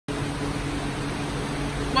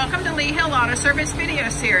Welcome to Lee Hill Auto Service video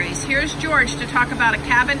series. Here's George to talk about a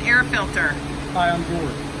cabin air filter. Hi, I'm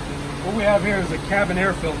George. What we have here is a cabin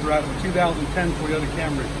air filter out of a 2010 Toyota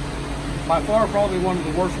Camry. By far, probably one of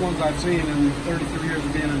the worst ones I've seen in 33 years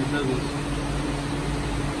of being in the business.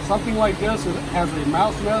 Something like this has a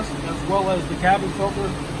mouse nest as well as the cabin filter,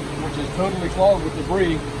 which is totally clogged with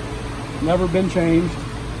debris, never been changed.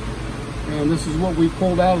 And this is what we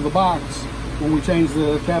pulled out of the box when we changed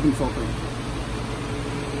the cabin filter.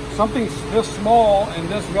 Something this small and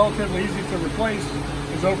this relatively easy to replace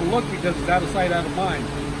is overlooked because it's out of sight, out of mind.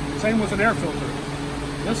 Same with an air filter.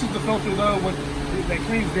 This is the filter though that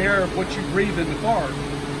cleans the air of what you breathe in the car.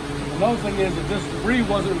 Another thing is if this debris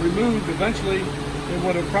wasn't removed, eventually it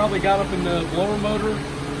would have probably got up in the blower motor,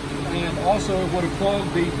 and also it would have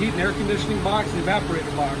clogged the heat and air conditioning box, the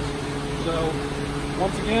evaporator box. So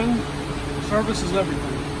once again, service is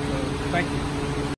everything. So thank you.